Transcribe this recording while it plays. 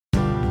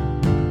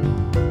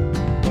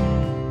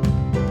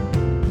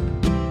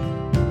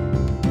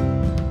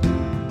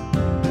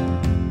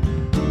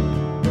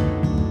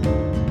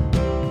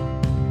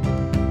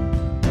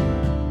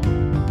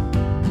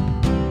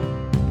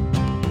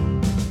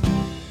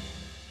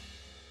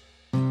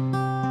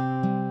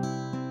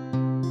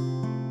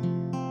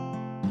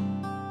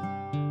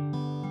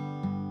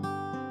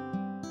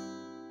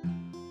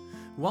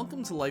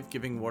Welcome to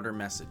Life-Giving Water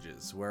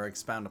Messages, where I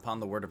expound upon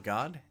the Word of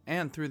God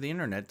and through the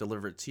internet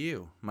deliver it to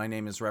you. My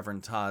name is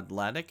Reverend Todd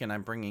Laddick, and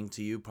I'm bringing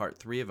to you part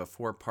 3 of a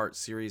 4-part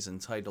series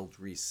entitled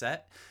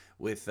Reset,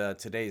 with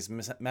today's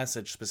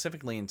message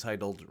specifically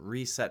entitled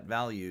Reset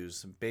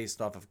Values,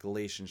 based off of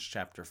Galatians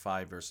chapter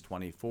 5, verse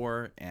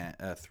 24,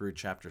 through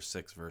chapter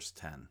 6, verse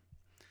 10.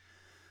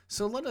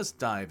 So let us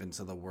dive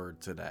into the Word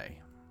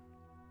today.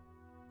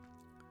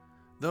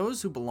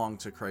 Those who belong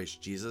to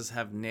Christ Jesus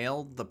have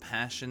nailed the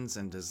passions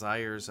and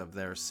desires of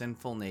their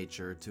sinful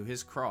nature to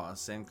his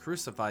cross and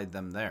crucified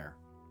them there.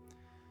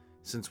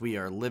 Since we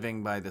are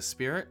living by the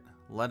Spirit,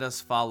 let us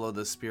follow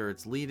the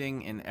Spirit's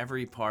leading in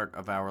every part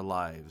of our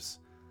lives.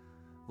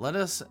 Let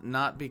us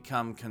not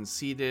become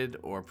conceited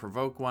or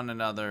provoke one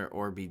another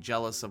or be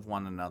jealous of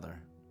one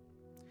another.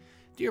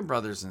 Dear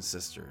brothers and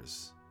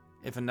sisters,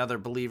 if another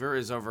believer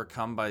is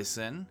overcome by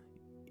sin,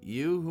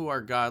 you who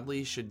are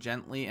godly should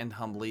gently and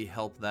humbly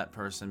help that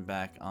person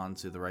back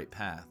onto the right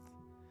path.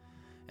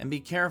 And be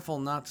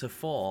careful not to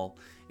fall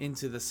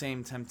into the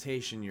same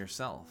temptation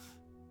yourself.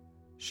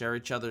 Share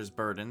each other's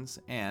burdens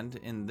and,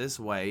 in this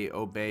way,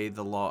 obey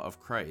the law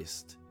of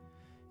Christ.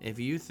 If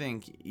you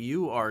think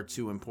you are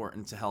too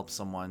important to help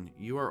someone,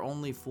 you are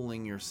only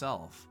fooling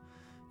yourself.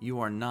 You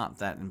are not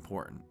that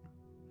important.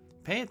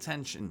 Pay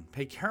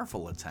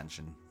careful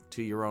attention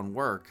to your own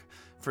work,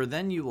 for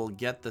then you will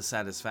get the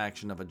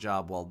satisfaction of a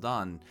job well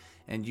done,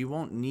 and you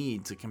won't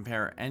need to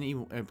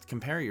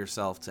compare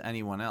yourself to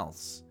anyone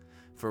else,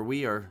 for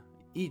we are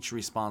each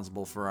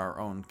responsible for our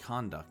own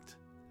conduct.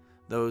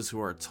 Those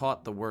who are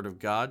taught the Word of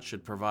God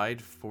should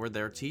provide for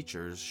their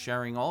teachers,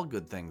 sharing all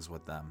good things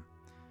with them.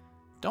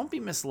 Don't be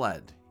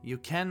misled. You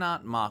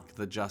cannot mock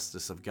the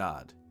justice of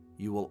God.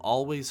 You will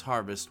always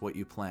harvest what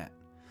you plant.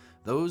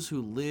 Those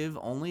who live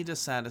only to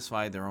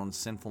satisfy their own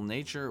sinful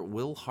nature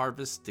will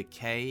harvest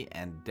decay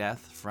and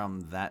death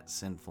from that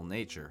sinful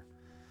nature.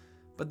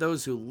 But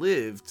those who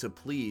live to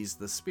please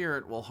the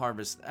Spirit will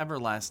harvest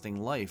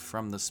everlasting life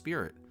from the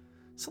Spirit.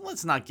 So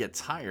let's not get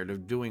tired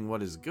of doing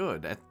what is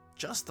good. At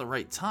just the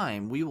right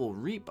time, we will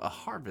reap a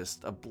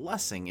harvest, a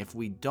blessing, if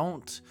we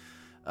don't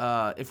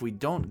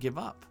give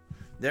up.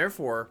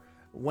 Therefore,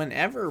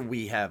 whenever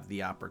we have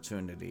the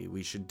opportunity,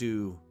 we should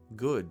do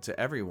good to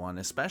everyone,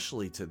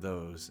 especially to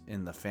those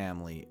in the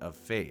family of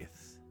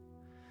faith.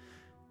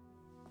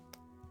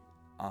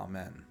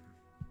 Amen.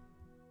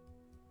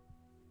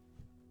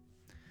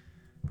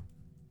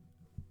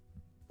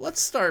 Let me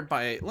start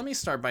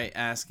by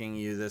asking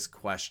you this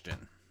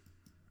question.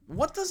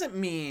 What does it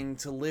mean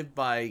to live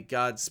by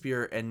God's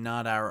Spirit and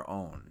not our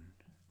own?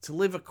 To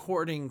live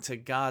according to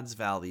God's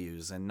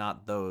values and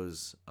not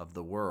those of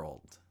the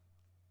world?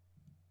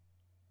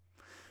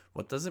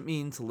 What does it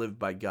mean to live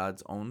by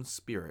God's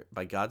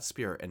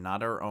Spirit and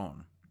not our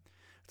own?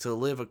 To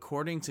live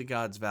according to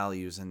God's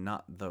values and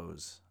not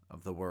those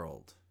of the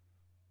world?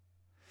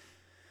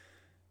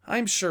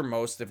 I'm sure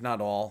most, if not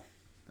all,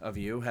 of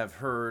you have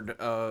heard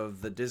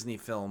of the Disney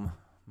film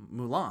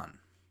Mulan.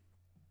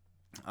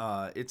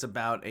 It's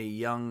about a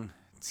young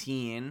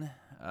teen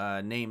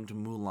named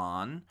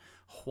Mulan,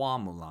 Hua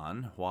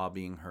Mulan, Hua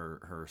being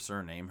her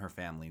surname, her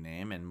family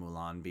name, and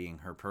Mulan being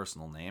her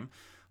personal name,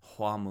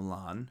 Hua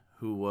Mulan,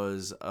 who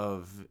was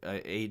of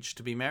age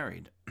to be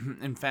married.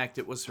 In fact,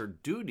 it was her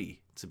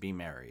duty to be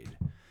married,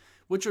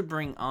 which would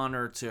bring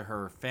honor to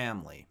her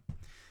family.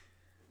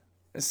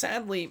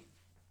 Sadly,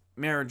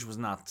 marriage was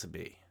not to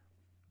be,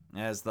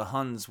 as the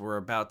Huns were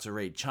about to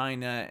raid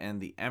China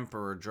and the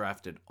emperor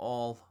drafted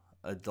all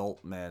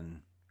adult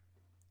men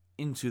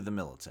into the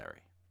military.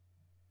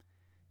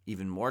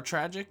 Even more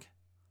tragic,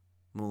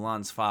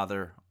 Mulan's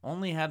father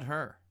only had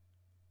her,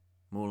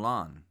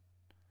 Mulan,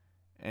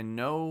 and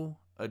no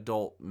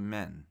adult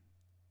men.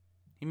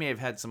 He may have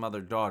had some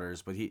other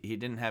daughters, but he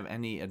didn't have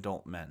any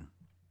adult men.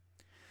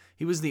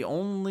 He was the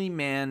only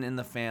man in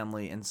the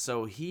family, and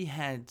so he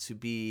had to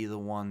be the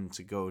one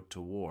to go to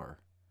war,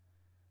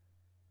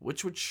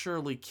 which would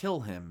surely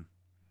kill him,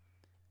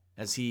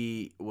 as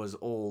he was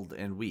old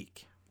and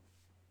weak.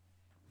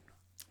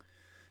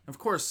 Of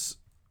course,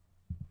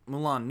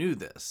 Mulan knew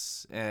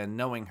this, and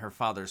knowing her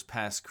father's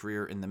past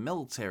career in the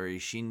military,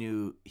 she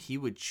knew he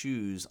would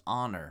choose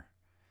honor.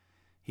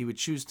 He would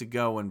choose to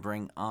go and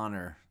bring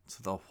honor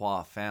to the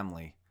Hua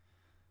family,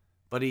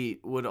 but he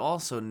would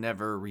also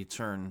never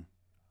return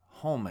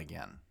home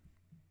again,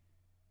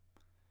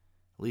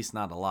 at least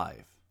not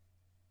alive.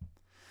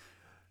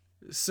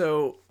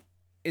 So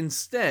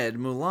instead,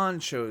 Mulan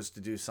chose to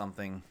do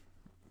something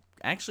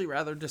actually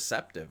rather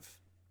deceptive,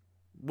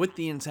 with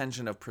the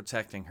intention of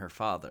protecting her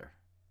father.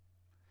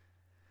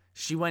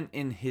 She went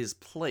in his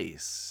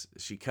place.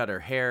 She cut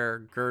her hair,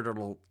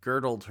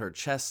 girdled her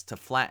chest to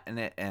flatten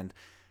it, and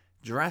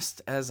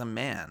dressed as a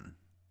man.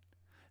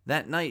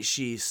 That night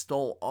she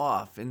stole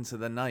off into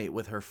the night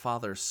with her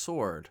father's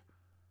sword,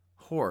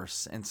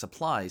 horse, and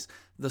supplies.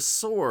 The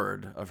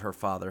sword of her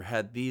father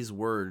had these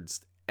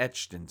words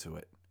etched into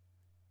it: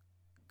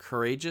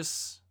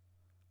 courageous,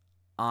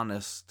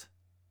 honest,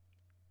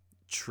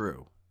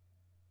 true.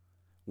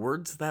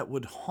 Words that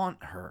would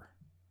haunt her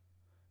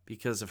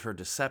because of her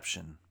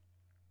deception,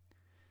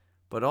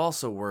 but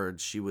also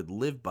words she would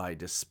live by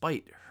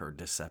despite her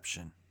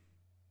deception.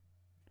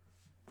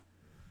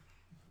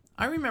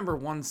 I remember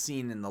one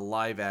scene in the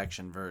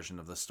live-action version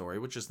of the story,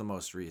 which is the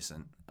most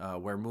recent,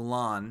 where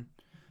Mulan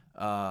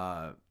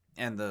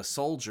and the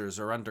soldiers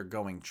are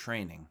undergoing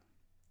training.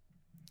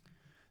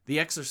 The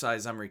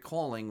exercise I'm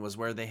recalling was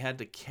where they had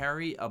to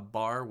carry a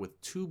bar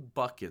with 2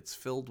 buckets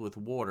filled with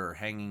water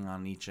hanging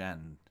on each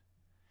end.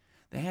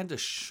 They had to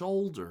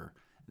shoulder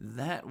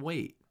that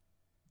weight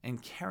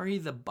and carry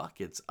the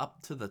buckets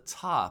up to the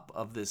top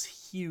of this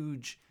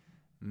huge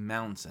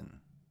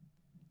mountain.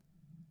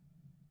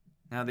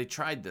 Now, they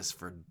tried this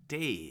for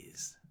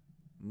days,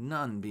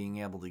 none being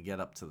able to get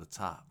up to the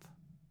top.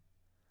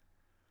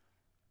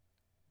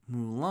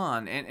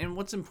 Mulan, and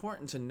what's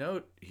important to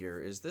note here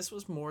is this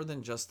was more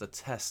than just a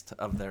test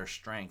of their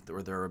strength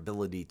or their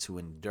ability to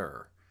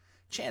endure.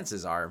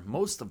 Chances are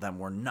most of them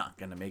were not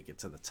going to make it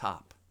to the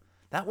top.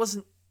 That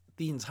wasn't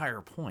the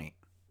entire point.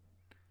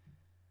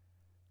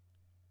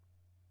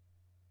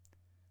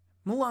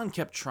 Mulan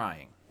kept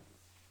trying.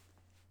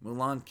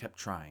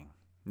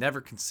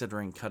 Never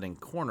considering cutting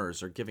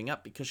corners or giving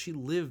up, because she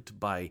lived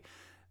by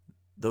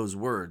those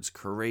words: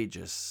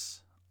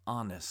 courageous,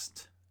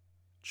 honest,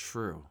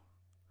 true.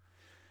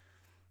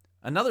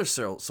 Another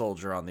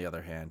soldier, on the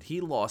other hand,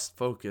 he lost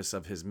focus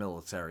of his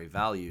military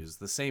values,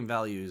 the same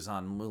values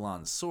on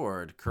Mulan's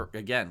sword,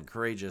 again,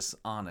 courageous,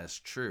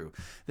 honest, true.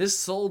 This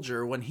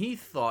soldier, when he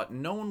thought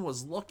no one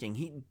was looking,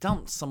 he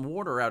dumped some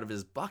water out of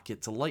his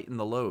bucket to lighten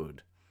the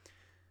load.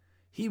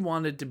 He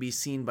wanted to be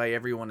seen by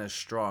everyone as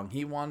strong.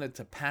 He wanted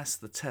to pass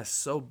the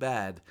test so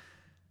bad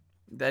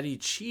that he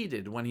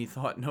cheated when he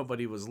thought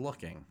nobody was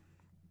looking.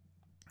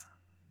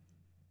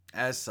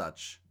 As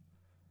such,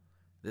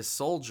 this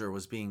soldier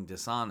was being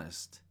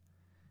dishonest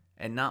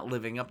and not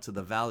living up to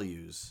the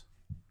values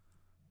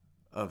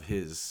of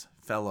his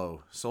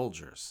fellow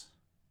soldiers.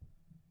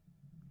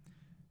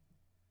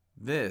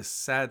 This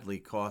sadly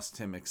cost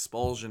him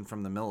expulsion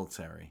from the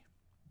military,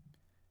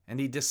 and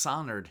he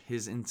dishonored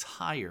his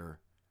entire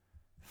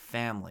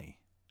family.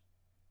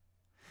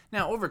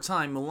 Now, over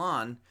time,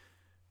 Mulan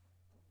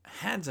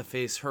had to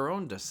face her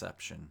own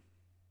deception.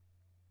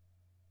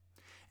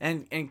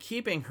 And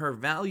keeping her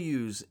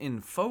values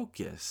in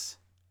focus,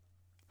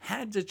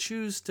 had to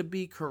choose to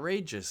be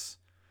courageous,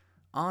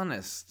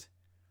 honest,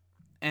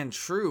 and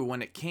true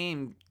when it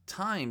came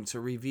time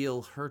to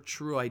reveal her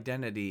true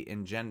identity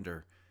and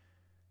gender.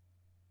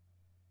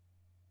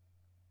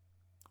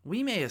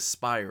 We may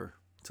aspire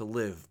to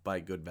live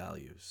by good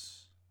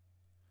values,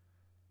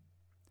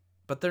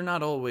 but they're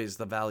not always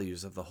the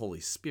values of the Holy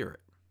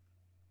Spirit.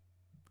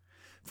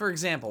 For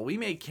example, we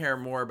may care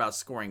more about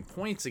scoring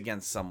points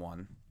against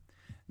someone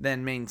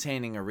than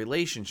maintaining a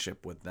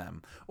relationship with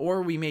them,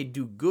 or we may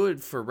do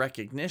good for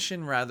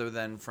recognition rather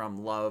than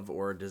from love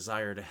or a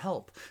desire to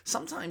help.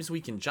 Sometimes we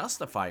can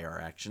justify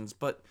our actions,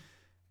 but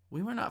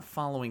we were not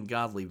following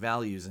godly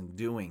values in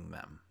doing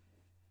them.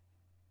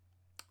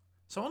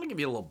 So I want to give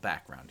you a little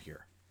background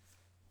here.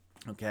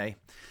 Okay?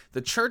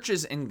 The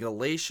churches in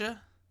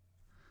Galatia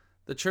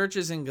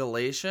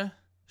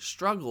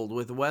struggled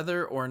with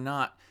whether or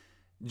not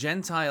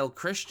Gentile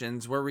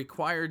Christians were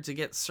required to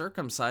get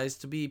circumcised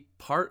to be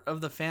part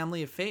of the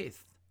family of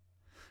faith.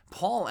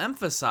 Paul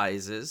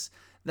emphasizes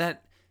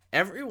that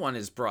everyone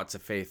is brought to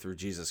faith through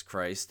Jesus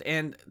Christ,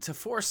 and to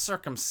force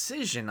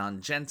circumcision on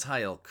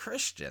Gentile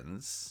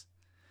Christians,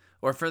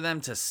 or for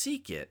them to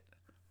seek it,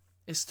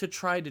 is to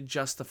try to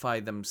justify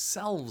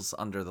themselves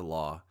under the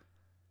law,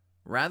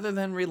 rather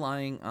than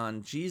relying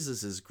on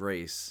Jesus'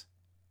 grace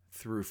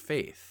through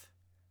faith.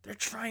 They're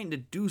trying to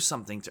do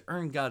something to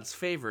earn God's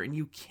favor, and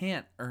you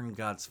can't earn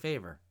God's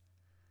favor.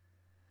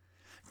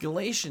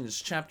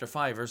 Galatians chapter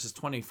 5, verses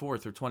 24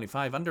 through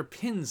 25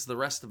 underpins the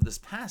rest of this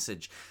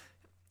passage.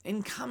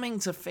 In coming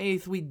to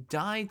faith, we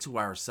die to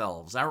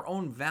ourselves, our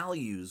own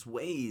values,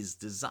 ways,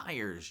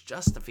 desires,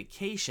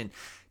 justification,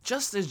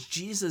 just as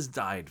Jesus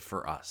died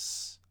for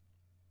us.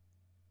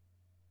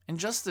 And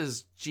just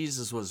as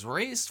Jesus was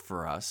raised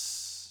for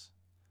us,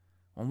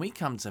 when we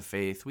come to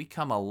faith, we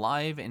come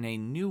alive in a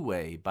new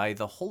way by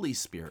the Holy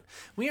Spirit.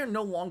 We are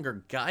no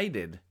longer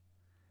guided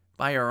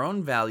by our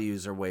own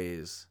values or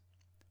ways,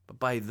 but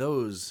by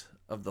those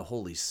of the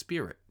Holy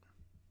Spirit.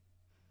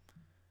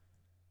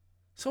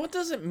 So what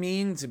does it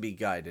mean to be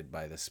guided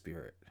by the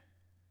Spirit?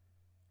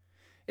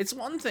 It's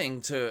one thing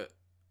to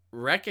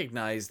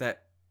recognize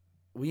that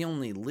we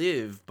only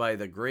live by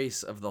the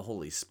grace of the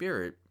Holy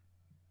Spirit.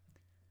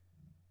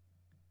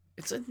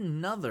 It's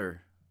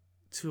another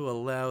to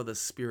allow the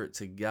Spirit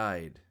to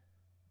guide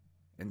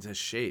and to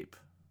shape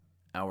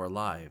our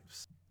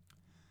lives.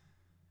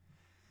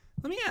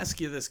 Let me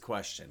ask you this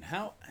question.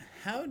 How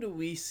do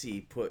we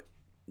see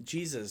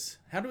Jesus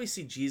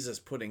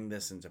putting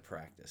this into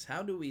practice?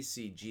 How do we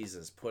see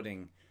Jesus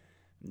putting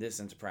this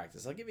into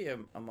practice? I'll give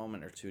you a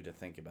moment or two to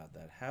think about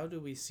that. How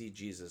do we see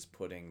Jesus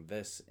putting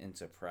this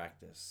into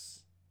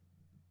practice?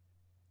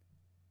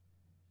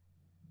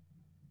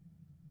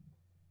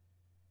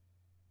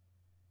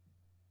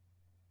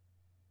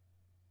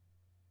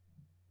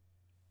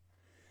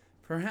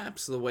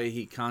 Perhaps the way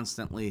he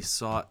constantly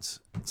sought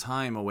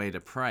time away to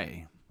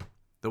pray,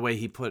 the way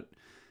he put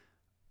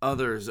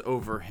others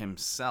over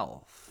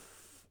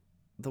himself,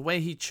 the way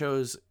he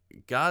chose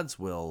God's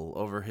will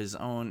over his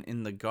own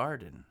in the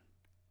garden.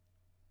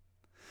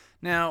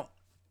 Now,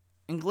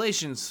 in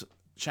Galatians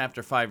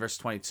chapter 5, verse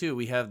 22,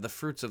 we have the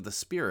fruits of the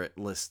Spirit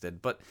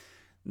listed, but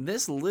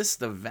this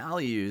list of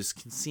values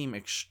can seem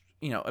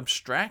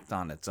abstract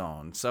on its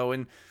own. So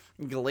in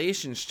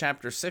Galatians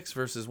chapter 6,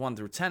 verses 1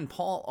 through 10,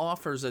 Paul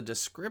offers a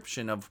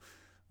description of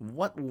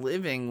what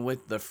living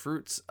with the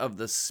fruits of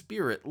the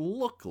Spirit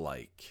look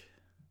like,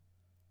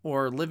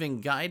 or living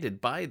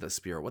guided by the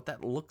Spirit, what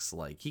that looks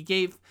like. He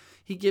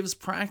gives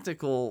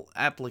practical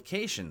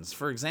applications.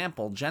 For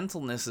example,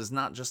 gentleness is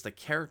not just a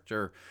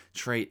character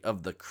trait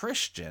of the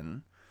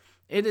Christian.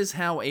 It is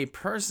how a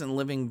person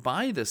living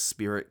by the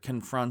Spirit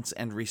confronts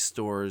and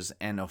restores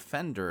an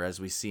offender, as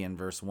we see in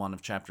verse 1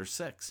 of chapter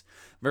 6.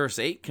 Verse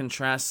 8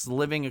 contrasts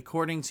living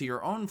according to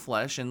your own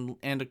flesh and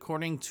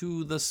according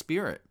to the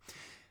Spirit.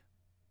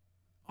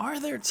 Are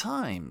there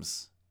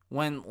times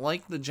when,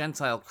 like the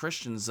Gentile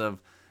Christians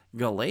of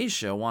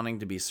Galatia wanting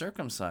to be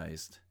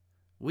circumcised,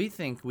 we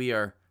think we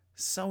are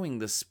sowing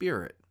the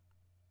Spirit,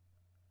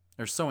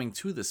 or sowing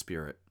to the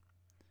Spirit,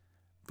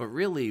 but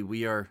really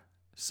we are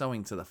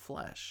sowing to the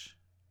flesh?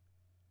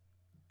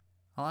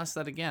 I'll ask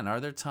that again. Are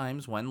there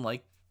times when,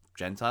 like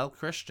Gentile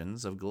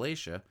Christians of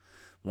Galatia,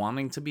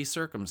 wanting to be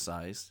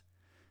circumcised,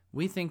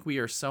 we think we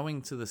are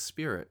sowing to the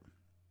Spirit,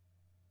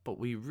 but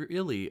we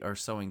really are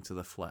sowing to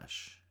the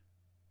flesh?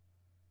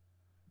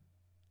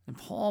 And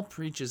Paul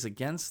preaches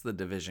against the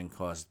division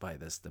caused by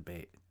this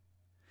debate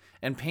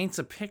and paints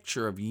a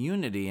picture of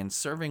unity and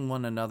serving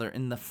one another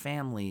in the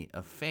family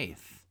of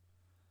faith.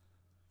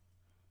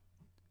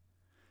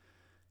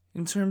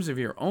 In terms of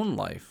your own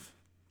life,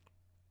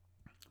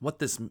 what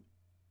does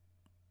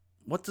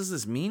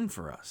this mean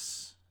for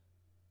us?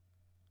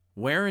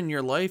 Where in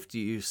your life do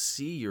you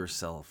see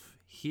yourself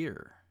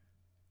here?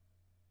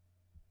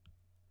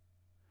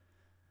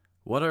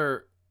 What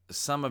are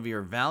some of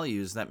your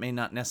values that may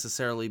not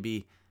necessarily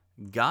be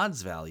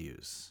God's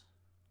values?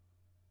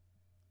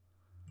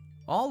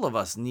 All of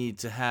us need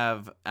to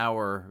have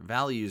our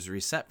values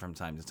reset from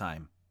time to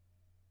time.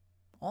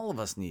 All of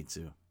us need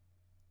to.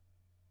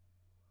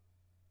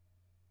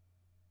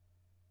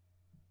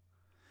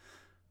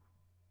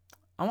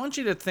 I want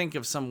you to think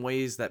of some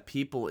ways that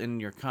people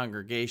in your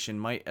congregation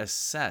might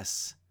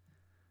assess.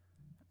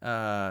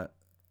 I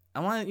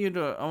want you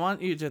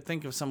to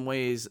think of some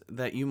ways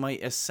that you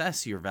might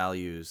assess your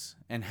values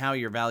and how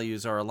your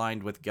values are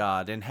aligned with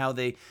God, and how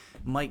they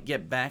might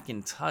get back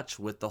in touch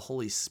with the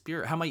Holy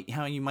Spirit.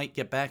 How you might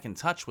get back in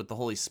touch with the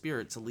Holy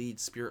Spirit to lead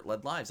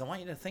Spirit-led lives. I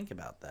want you to think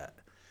about that.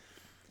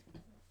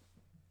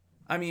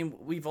 I mean,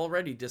 we've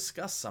already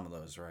discussed some of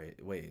those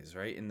ways,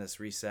 right? In this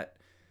Reset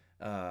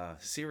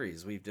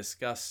series, we've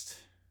discussed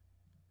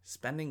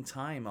spending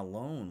time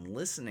alone,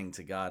 listening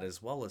to God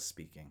as well as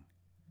speaking.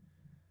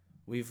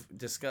 We've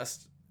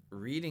discussed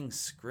reading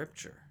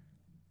Scripture.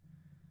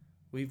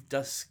 We've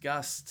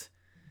discussed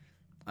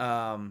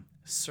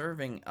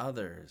serving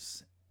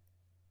others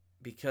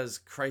because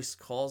Christ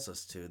calls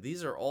us to.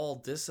 These are all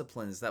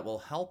disciplines that will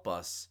help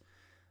us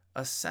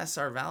assess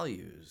our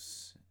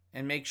values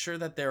and make sure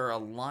that they're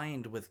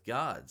aligned with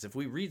God's. If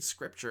we read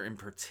Scripture in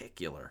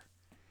particular,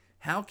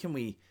 how can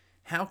we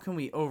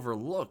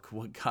overlook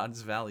what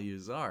God's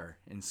values are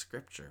in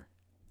Scripture?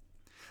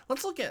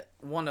 Let's look at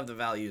one of the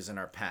values in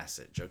our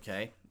passage,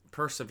 okay?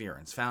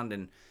 Perseverance, found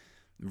in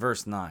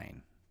verse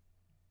 9.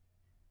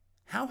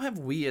 How have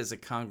we as a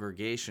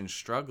congregation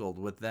struggled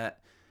with that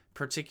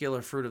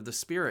particular fruit of the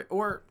Spirit?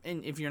 Or,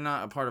 if you're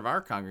not a part of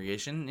our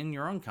congregation, in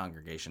your own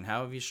congregation,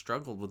 how have you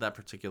struggled with that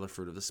particular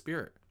fruit of the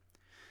Spirit?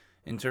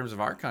 In terms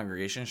of our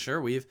congregation, sure,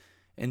 we've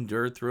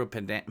endured through a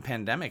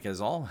pandemic, as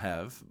all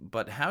have,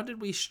 but how did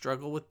we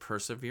struggle with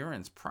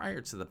perseverance prior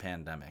to the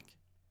pandemic?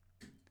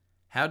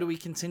 How do we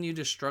continue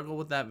to struggle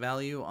with that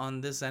value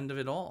on this end of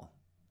it all?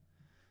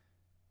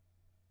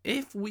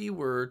 If we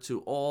were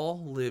to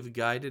all live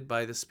guided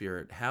by the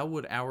Spirit, how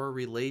would our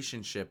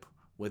relationship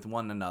with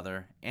one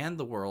another and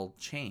the world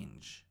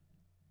change?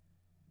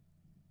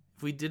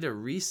 If we did a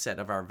reset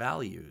of our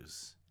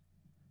values,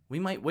 we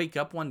might wake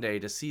up one day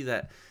to see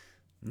that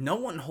no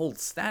one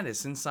holds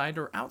status inside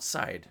or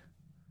outside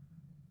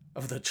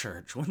of the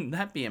church. Wouldn't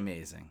that be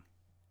amazing?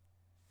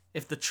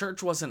 If the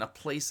church wasn't a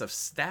place of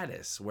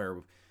status where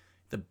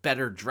the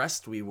better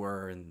dressed we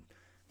were, and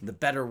the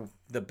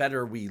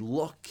better we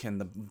look,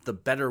 and the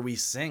better we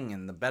sing,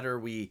 and the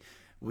better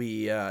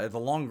the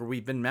longer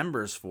we've been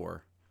members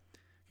for.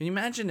 Can you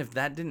imagine if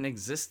that didn't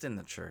exist in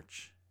the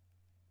church?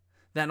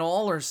 That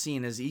all are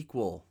seen as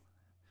equal,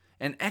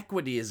 and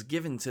equity is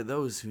given to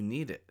those who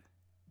need it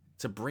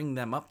to bring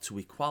them up to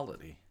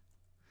equality.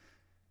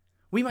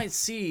 We might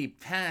see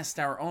past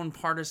our own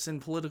partisan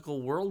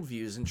political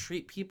worldviews and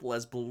treat people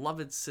as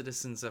beloved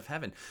citizens of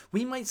heaven.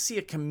 We might see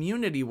a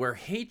community where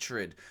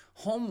hatred,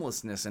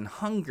 homelessness, and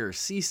hunger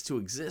cease to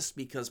exist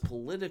because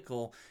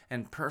political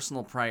and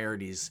personal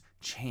priorities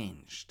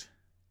changed.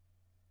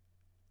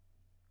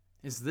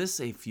 Is this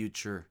a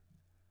future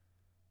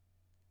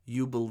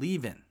you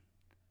believe in?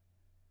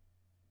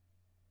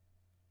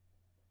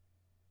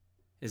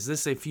 Is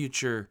this a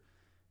future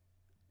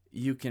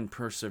you can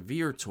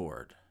persevere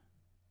toward?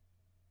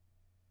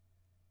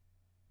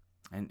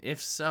 And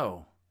if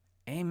so,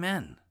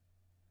 amen.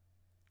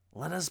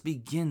 Let us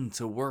begin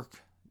to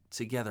work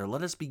together.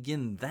 Let us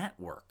begin that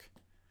work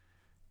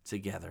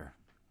together.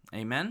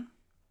 Amen?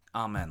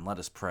 Amen. Let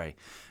us pray.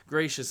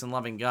 Gracious and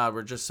loving God,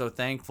 we're just so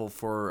thankful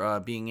for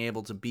being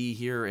able to be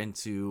here and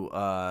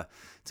to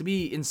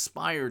be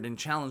inspired and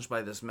challenged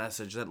by this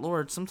message that,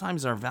 Lord,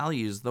 sometimes our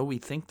values, though we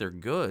think they're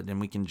good and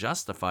we can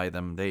justify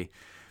them, they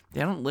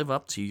don't live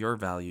up to your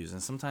values.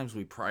 And sometimes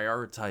we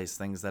prioritize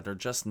things that are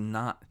just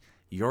not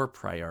your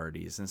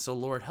priorities. And so,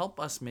 Lord, help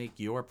us make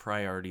your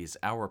priorities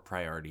our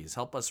priorities.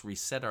 Help us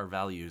reset our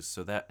values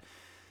so that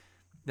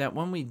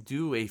when we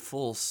do a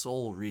full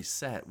soul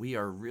reset, we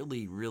are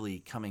really, really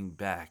coming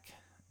back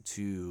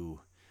to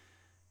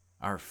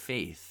our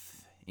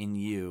faith in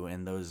you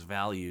and those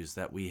values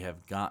that we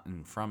have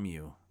gotten from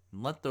you.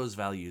 Let those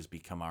values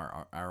become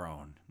our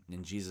own.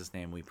 In Jesus'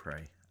 name we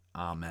pray.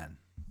 Amen.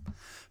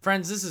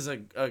 Friends, this is a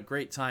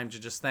great time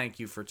to just thank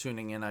you for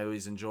tuning in. I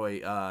always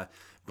enjoy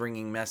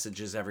bringing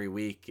messages every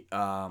week.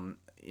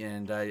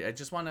 And I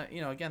just want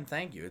to, again,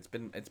 thank you.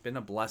 It's been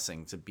a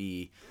blessing to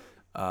be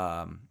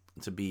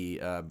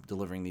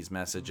delivering these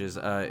messages.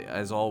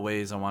 As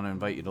always, I want to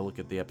invite you to look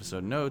at the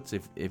episode notes.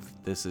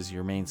 If this is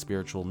your main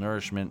spiritual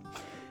nourishment,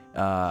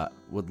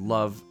 would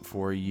love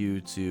for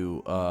you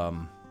to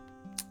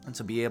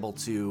be able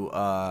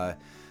to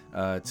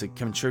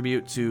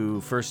contribute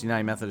to First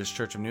United Methodist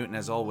Church of Newton.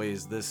 As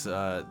always, this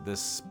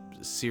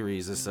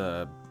series, this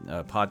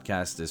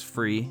podcast is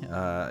free.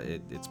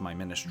 It's my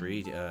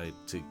ministry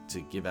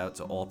to give out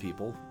to all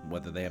people,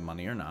 whether they have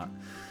money or not.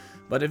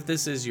 But if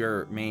this is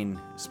your main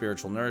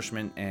spiritual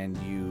nourishment and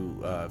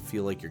you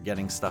feel like you're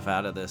getting stuff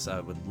out of this,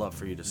 I would love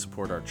for you to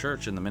support our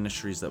church and the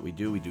ministries that we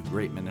do. We do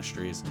great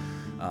ministries.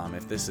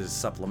 If this is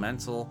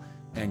supplemental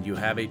and you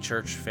have a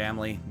church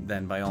family,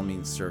 then by all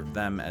means serve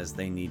them, as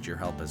they need your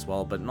help as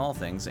well. But in all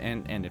things,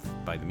 and if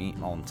by the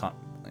mean,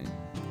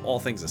 all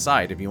things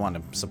aside, if you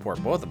want to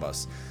support both of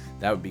us,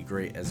 that would be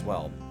great as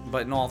well.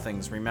 But in all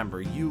things,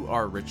 remember, you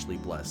are richly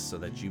blessed so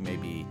that you may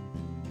be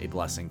a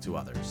blessing to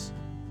others.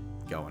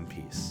 Go in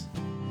peace.